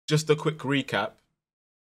just a quick recap.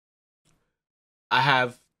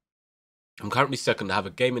 I'm currently second. I have a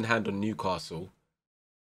game in hand on Newcastle.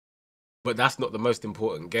 But that's not the most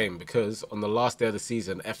important game because on the last day of the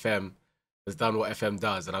season, FM has done what FM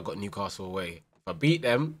does and I got Newcastle away. If I beat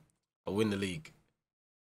them, I'll win the league.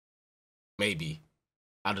 Maybe.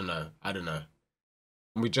 I don't know.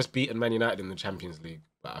 We just beaten Man United in the Champions League,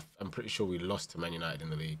 but I'm pretty sure we lost to Man United in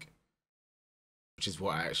the league, which is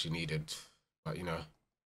what I actually needed. But, you know.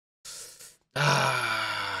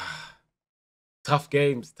 Tough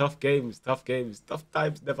games. Tough times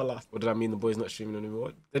never last. What did I mean the boys not streaming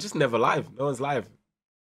anymore? They're just never live. No one's live.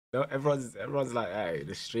 No, everyone's like, hey,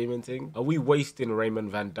 the streaming thing. Are we wasting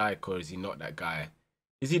Raymond Van Dijk or is he not that guy?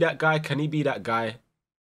 Is he that guy? Can he be that guy?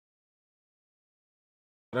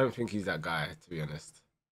 I don't think he's that guy, to be honest.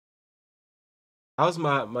 How's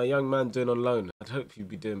my young man doing on loan? I'd hope he'd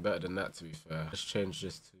be doing better than that, to be fair. Let's change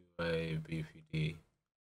this to a BPD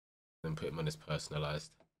and put him on his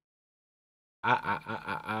personalized.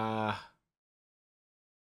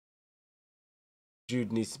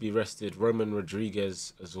 Jude needs to be rested. Roman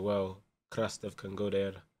Rodriguez as well. Krastev can go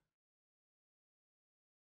there.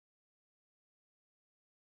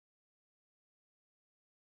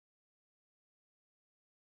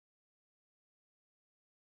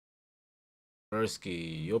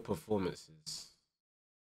 Broski, your performances.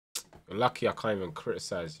 You're lucky I can't even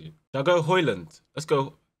criticize you. Should I go Højlund? Let's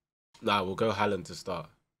go. Nah, we'll go Haaland to start.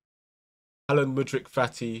 Haaland, Mudryk,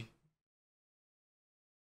 Fati.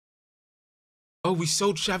 Oh, we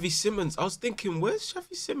sold Xavi Simons. I was thinking, where's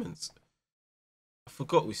Xavi Simons? I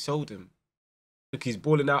forgot we sold him. Look, he's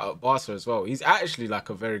balling out at Barca as well. He's actually like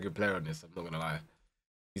a very good player on this, I'm not going to lie.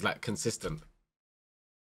 He's like consistent.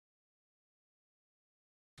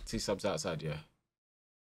 2 subs outside, yeah.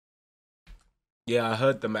 Yeah, I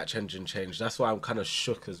heard the match engine changed. That's why I'm kind of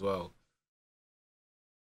shook as well.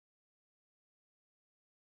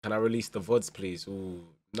 Can I release the VODs, please? Ooh,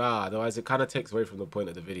 nah, otherwise it kind of takes away from the point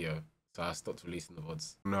of the video. So I stopped releasing the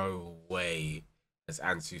VODs. No way has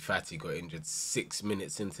Ansu Fati got injured 6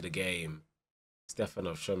 minutes into the game.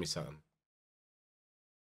 Stefanov, show me something.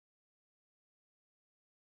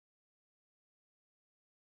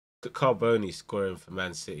 Look at Carboni scoring for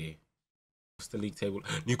Man City. What's the league table?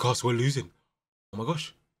 Newcastle are losing. Oh my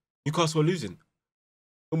gosh. Newcastle are losing.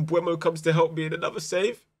 Mbeumo comes to help me in another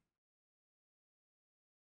save.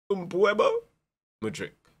 Mbeumo.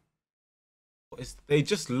 Mudryk. They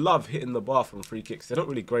just love hitting the bar from free kicks. They're not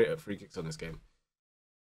really great at free kicks on this game.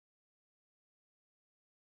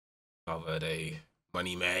 Valverde.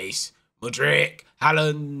 Money Mace. Mudryk.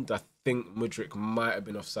 Haaland. I think Mudryk might have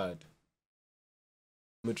been offside.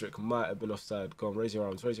 Mudryk might have been offside. Go on, raise your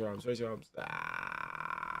arms, raise your arms, raise your arms.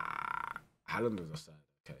 Haaland was offside.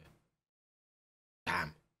 Okay.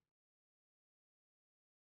 Damn.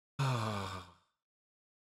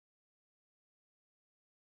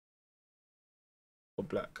 Or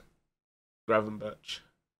Black. Gravenberch.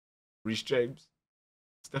 Reece James.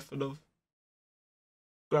 Stefanov.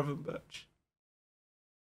 Gravenberch.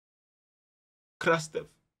 Krastev.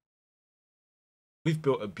 We've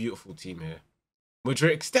built a beautiful team here.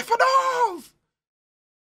 Mudryk. Stefanov!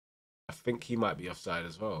 I think he might be offside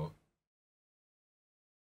as well.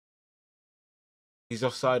 He's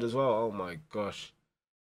offside as well. Oh my gosh.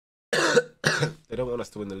 They don't want us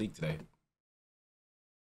to win the league today.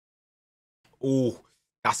 Oh,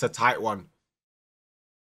 that's a tight one.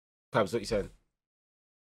 Pabs, what you saying?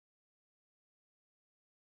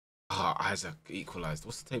 Ah, Isaac equalised.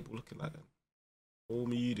 What's the table looking like then? Oh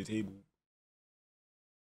me, the table.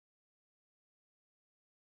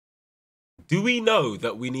 Do we know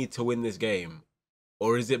that we need to win this game?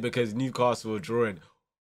 Or is it because Newcastle are drawing?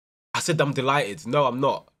 I said I'm delighted. No, I'm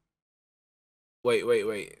not. Wait.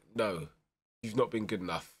 No. You've not been good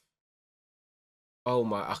enough. Oh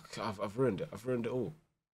my, I've ruined it. I've ruined it all.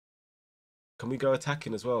 Can we go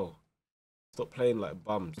attacking as well? Stop playing like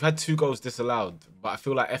bums. We've had 2 goals disallowed, but I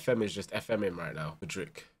feel like FM is just FMing right now.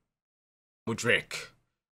 Mudryk.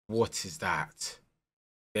 What is that?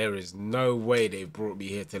 There is no way they've brought me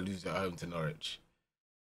here to lose at home to Norwich.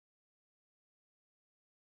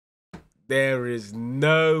 There is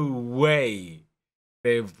no way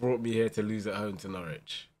they've brought me here to lose at home to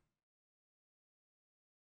Norwich.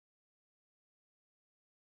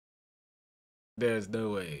 There's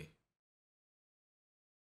no way.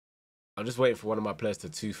 I'm just waiting for one of my players to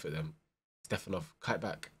tooth at them. Stefanov, kite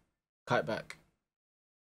back. Kite back.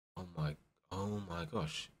 Oh my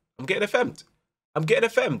gosh. I'm getting FM'd. I'm getting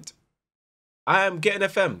FM'd. I am getting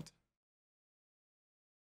FM'd.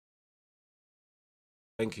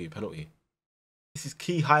 Thank you, penalty. This is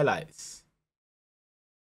key highlights.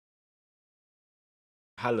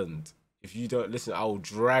 Haaland. If you don't listen, I will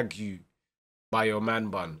drag you by your man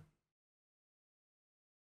bun.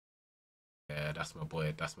 Yeah, that's my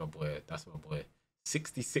boy. That's my boy. That's my boy.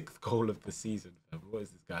 66th goal of the season, fam. What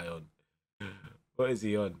is this guy on? What is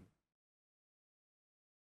he on?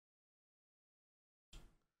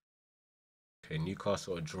 Okay,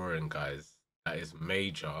 Newcastle are drawing, guys. That is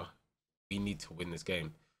major. We need to win this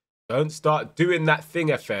game. Don't start doing that thing,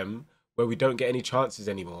 FM, where we don't get any chances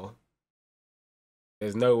anymore.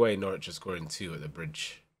 There's no way Norwich are scoring 2 at the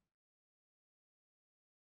Bridge.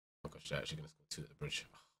 Oh gosh, they're actually going to score 2 at the Bridge.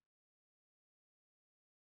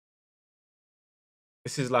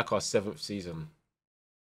 This is like our 7th season.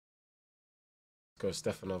 Let's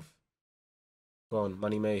go, Stefanov. Go on,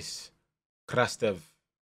 Money Mace. Krastev.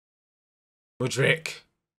 Mudryk.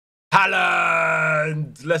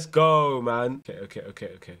 Haaland! Let's go, man.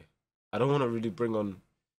 Okay. I don't want to really bring on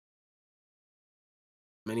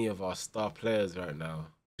many of our star players right now.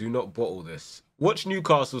 Do not bottle this. Watch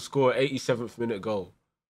Newcastle score 87th minute goal.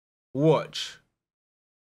 Watch.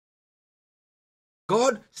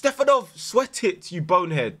 God, Stefanov, sweat it, you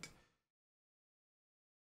bonehead.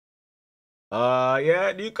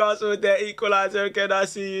 Yeah, Newcastle with their equaliser. Can I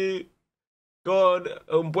see you? Go on,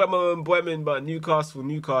 Mbeumo, but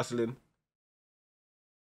Newcastling.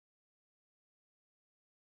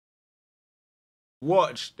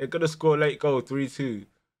 Watch, they're going to score late goal, 3-2.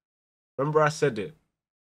 Remember I said it?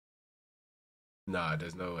 Nah,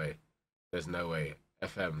 there's no way. There's no way.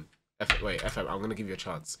 Wait, FM, I'm going to give you a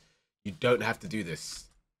chance. You don't have to do this.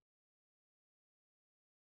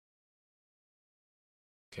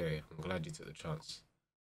 Okay, I'm glad you took the chance.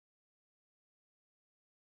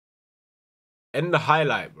 End the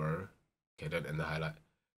highlight, bro. Okay, don't end the highlight.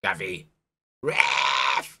 Gavi.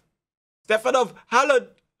 Ref! Stefanov, Haaland.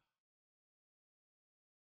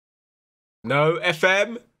 No,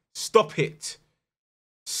 FM. Stop it.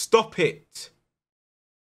 Stop it.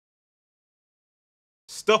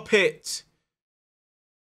 Stop it.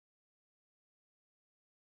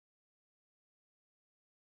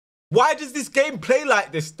 Why does this game play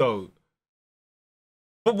like this, though?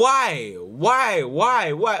 But why? Why?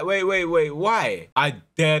 Wait, why? I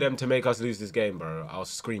dare them to make us lose this game, bro. I'll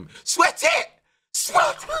scream. Sweat it!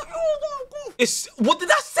 Sweat it! It's... What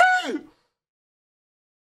did I say?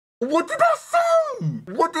 What did I say?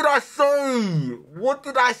 What did I say? What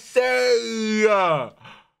did I say?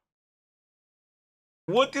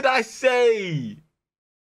 What did I say?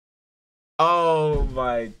 Oh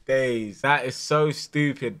my days. That is so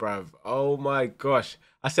stupid, bruv. Oh my gosh.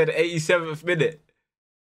 I said 87th minute.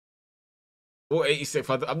 Or 86th.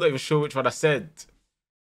 I'm not even sure which one I said.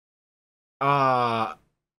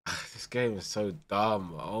 This game is so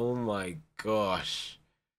dumb. Oh my gosh.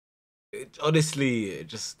 Honestly, it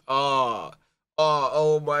just oh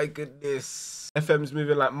my goodness. FM's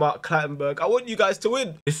moving like Mark Clattenburg. I want you guys to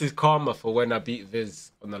win. This is karma for when I beat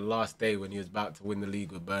Viz on the last day when he was about to win the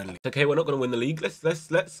league with Burnley. It's okay, we're not gonna win the league.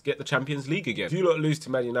 Let's get the Champions League again. If you lot lose to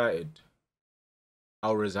Man United,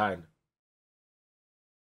 I'll resign.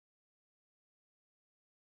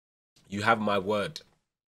 You have my word.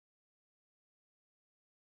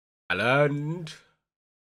 Haaland.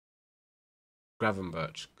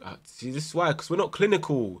 Gravenberch. See, this is why, because we're not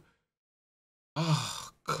clinical. Oh,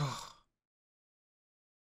 God.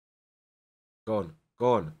 Go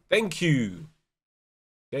on. Thank you.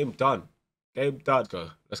 Game done. Game done.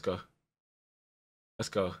 Let's go.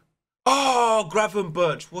 Oh,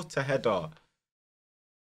 Gravenberch. What a header.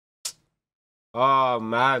 Oh,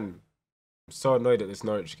 man. I'm so annoyed at this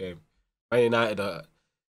Norwich game. Man United,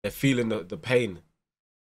 they're feeling the pain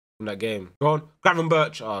from that game. Go on,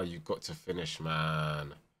 Gravenberch. Oh, you got to finish,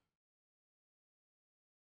 man.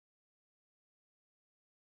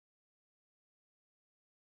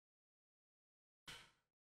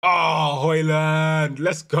 Oh, Højlund.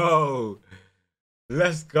 Let's go.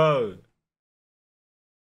 Let's go.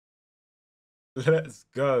 Let's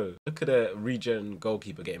go. Look at the regen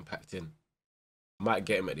goalkeeper getting packed in. Might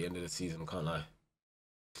get him at the end of the season, can't lie.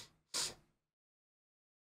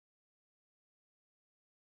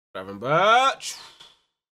 Gravenberch.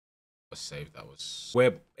 What a save that was.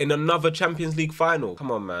 We're in another Champions League final.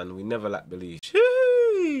 Come on, man. We never lack belief.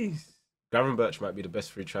 Jeez. Gravenberch might be the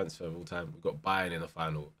best free transfer of all time. We've got Bayern in the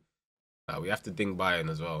final. We have to ding Bayern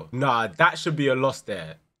as well. Nah, that should be a loss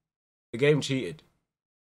there. The game cheated.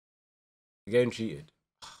 The game cheated.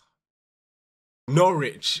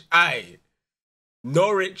 Norwich. Aye.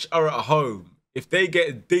 Norwich are at home. If they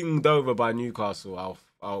get dinged over by Newcastle,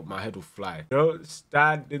 my head will fly. Don't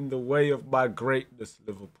stand in the way of my greatness,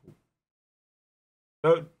 Liverpool.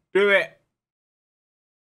 Don't do it.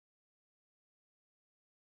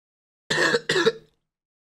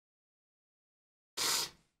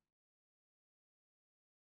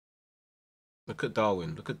 Look at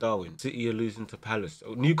Darwin. Look at Darwin. City are losing to Palace.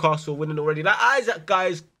 Oh, Newcastle winning already. That Isaac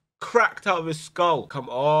guy's cracked out of his skull. Come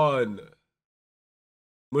on.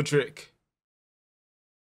 Mudryk.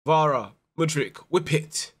 Vara. Mudryk. Whip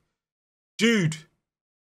it. Jude.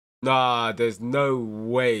 Nah, there's no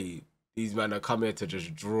way these men are coming here to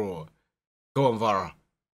just draw. Go on, Vara.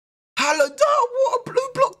 Haaland. Oh, what a blue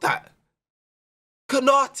block that.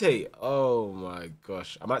 Kanate. Oh my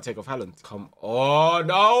gosh. I might take off Haaland. Come on.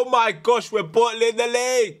 Oh my gosh. We're bottling the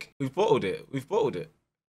league. We've bottled it. We've bottled it.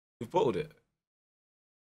 We've bottled it.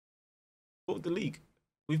 Bottled the league.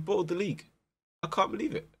 We've bottled the league. I can't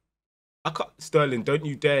believe it. I can't. Sterling, don't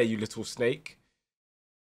you dare, you little snake.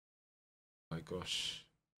 Oh my gosh.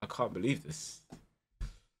 I can't believe this.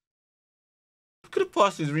 Look at the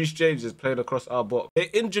passes Reece James is playing across our box. They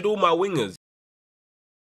injured all my wingers.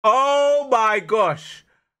 Oh my gosh.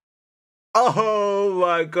 Oh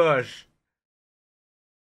my gosh.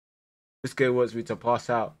 This game wants me to pass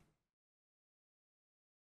out.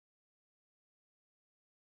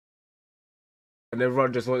 And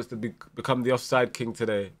everyone just wants to become the offside king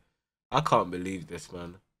today. I can't believe this,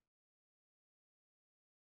 man.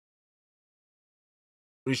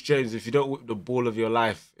 Reece James, if you don't whip the ball of your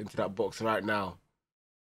life into that box right now.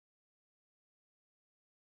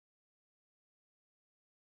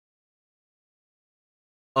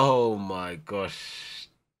 Oh my gosh.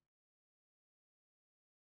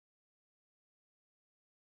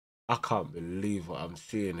 I can't believe what I'm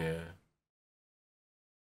seeing here.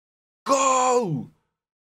 Go!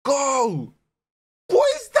 Go!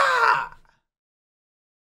 What is that?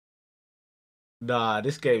 Nah,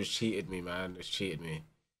 this game's cheated me, man. It's cheated me.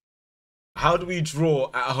 How do we draw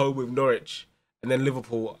at home with Norwich and then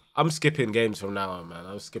Liverpool? I'm skipping games from now on, man.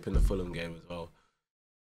 I'm skipping the Fulham game as well.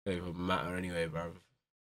 It doesn't even matter anyway, bro.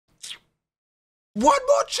 One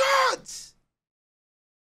more chance!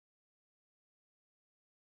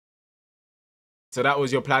 So that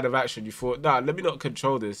was your plan of action. You thought, nah, let me not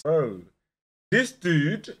control this. Bro, this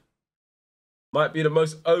dude might be the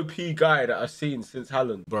most OP guy that I've seen since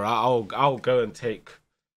Haaland. Bro, I'll go and take...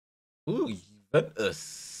 Ooh,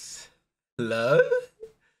 Juventus. Hello?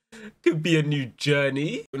 Could be a new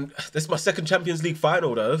journey. This is my second Champions League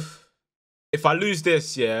final, though. If I lose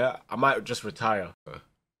this, yeah, I might just retire.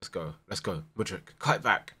 Let's go. Let's go. Mudryk, cut it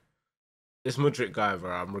back. This Mudryk guy,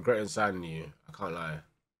 bro, I'm regretting signing you. I can't lie.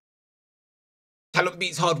 Talent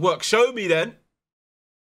beats hard work. Show me then.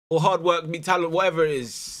 Or hard work beat talent, whatever it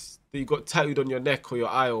is that you got tattooed on your neck or your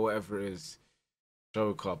eye or whatever it is.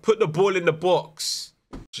 Joker. Put the ball in the box.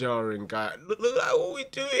 Jarring guy. Look at what we're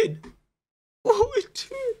doing. What are we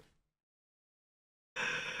doing?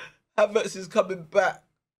 Havertz is coming back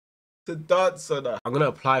to dance on her. I'm going to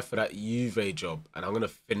apply for that Juve job and I'm going to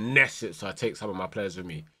finesse it so I take some of my players with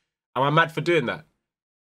me. Am I mad for doing that?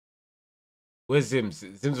 Where's Zims?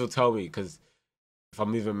 Zims will tell me because if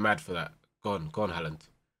I'm even mad for that. Go on, Haaland.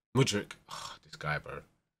 Mudryk. Oh, this guy, bro.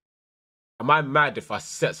 Am I mad if I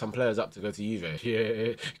set some players up to go to Juve?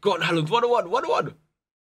 Yeah. Go on, Haaland. 1-1, 1-1.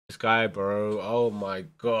 This guy, bro. Oh my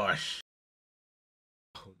gosh.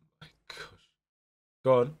 Oh my gosh.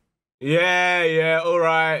 Go on. Yeah. All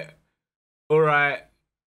right.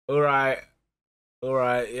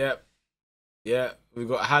 Yep. Yeah. We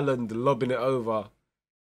got Haaland lobbing it over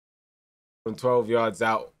from 12 yards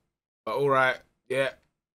out. But all right. Yeah.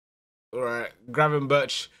 All right.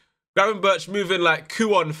 Gravenberch moving like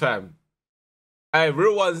Kuon, fam. Hey,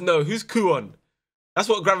 real ones know. Who's Kuon? That's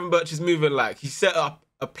what Gravenberch is moving like. He set up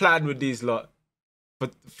a plan with these lot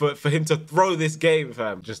for him to throw this game,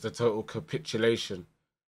 fam. Just a total capitulation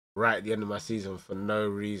right at the end of my season for no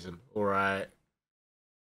reason. All right,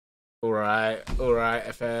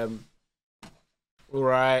 FM. All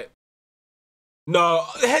right. No,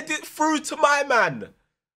 head it through to my man.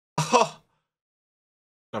 Oh.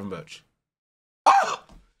 Gravenberch. Oh!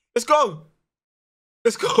 Let's go.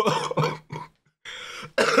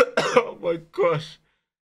 Oh my gosh.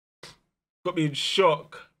 Got me in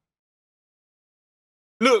shock.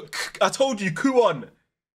 Look, I told you, Kuon.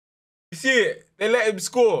 You see it? They let him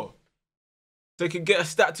score. So he can get a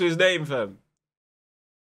stat to his name, fam.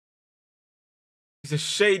 He's a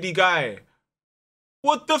shady guy.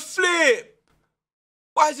 What the flip?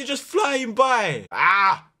 Why is he just flying by?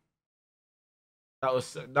 Ah! That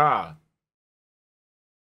was... Nah.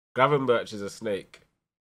 Gravenberch is a snake.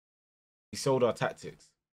 He sold our tactics.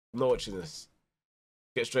 I'm not watching this.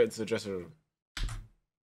 Get straight into the dressing room.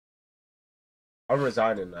 I'm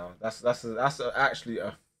resigning now. That's actually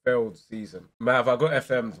a failed season. Man, I got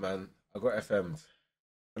FM'd, man. I got FM'd.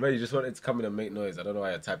 I know you just wanted to come in and make noise. I don't know why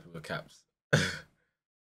you're typing with caps.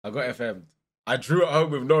 I got FM'd. I drew at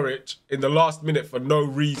home with Norwich in the last minute for no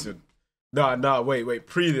reason. Nah, wait.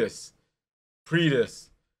 Pre this.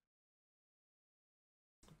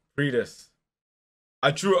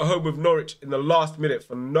 I drew at home with Norwich in the last minute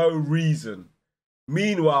for no reason.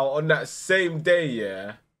 Meanwhile, on that same day,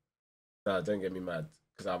 yeah. Nah, don't get me mad,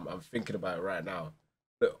 because I'm thinking about it right now.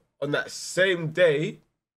 But on that same day,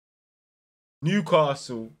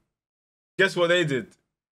 Newcastle, guess what they did?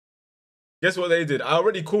 I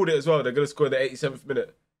already called it as well. They're going to score in the 87th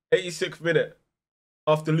minute. 86th minute.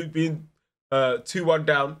 After Luke being 2-1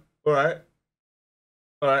 down. All right,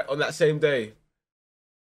 on that same day.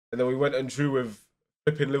 And then we went and drew with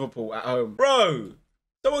flipping Liverpool at home. Bro,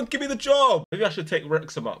 someone give me the job. Maybe I should take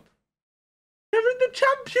Wrexham up. They're in the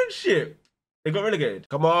Championship. They got relegated.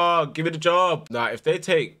 Come on, give me the job. Nah, if they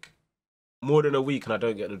take more than a week and I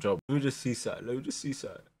don't get the job, let me just see something.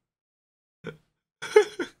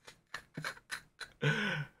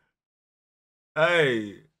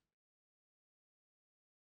 Hey.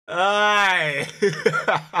 Hey.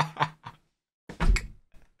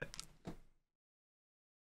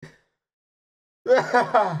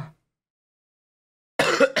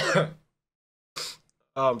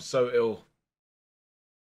 I'm so ill.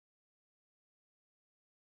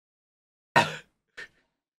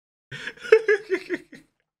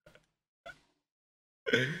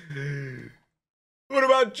 What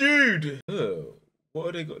about Jude? Oh, what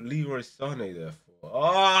have they got Leroy Sané there for?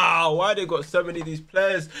 Ah, why they got so many of these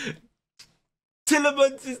players?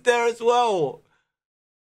 Tielemans is there as well.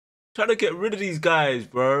 Trying to get rid of these guys,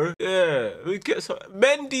 bro. Yeah, we get some.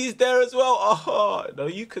 Mendy's there as well. Oh, no,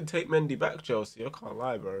 you can take Mendy back, Chelsea. I can't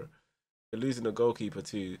lie, bro. You're losing the goalkeeper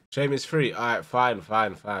too. Shame is free. All right, fine.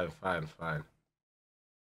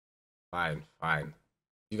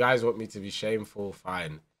 You guys want me to be shameful?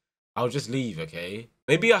 Fine. I'll just leave, okay?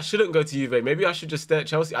 Maybe I shouldn't go to Juve. Maybe I should just stay at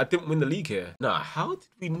Chelsea. I didn't win the league here. Nah, how did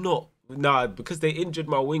we not? Nah, because they injured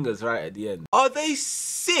my wingers right at the end. Are they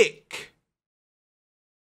sick?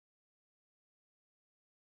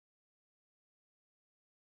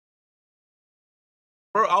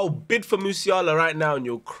 Bro, I'll bid for Musiala right now and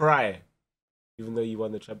you'll cry. Even though you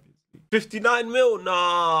won the Champions League. 59 mil?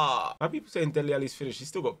 Nah. Why are people saying Dele Alli's finished? He's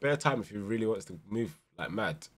still got bare time if he really wants to move like mad.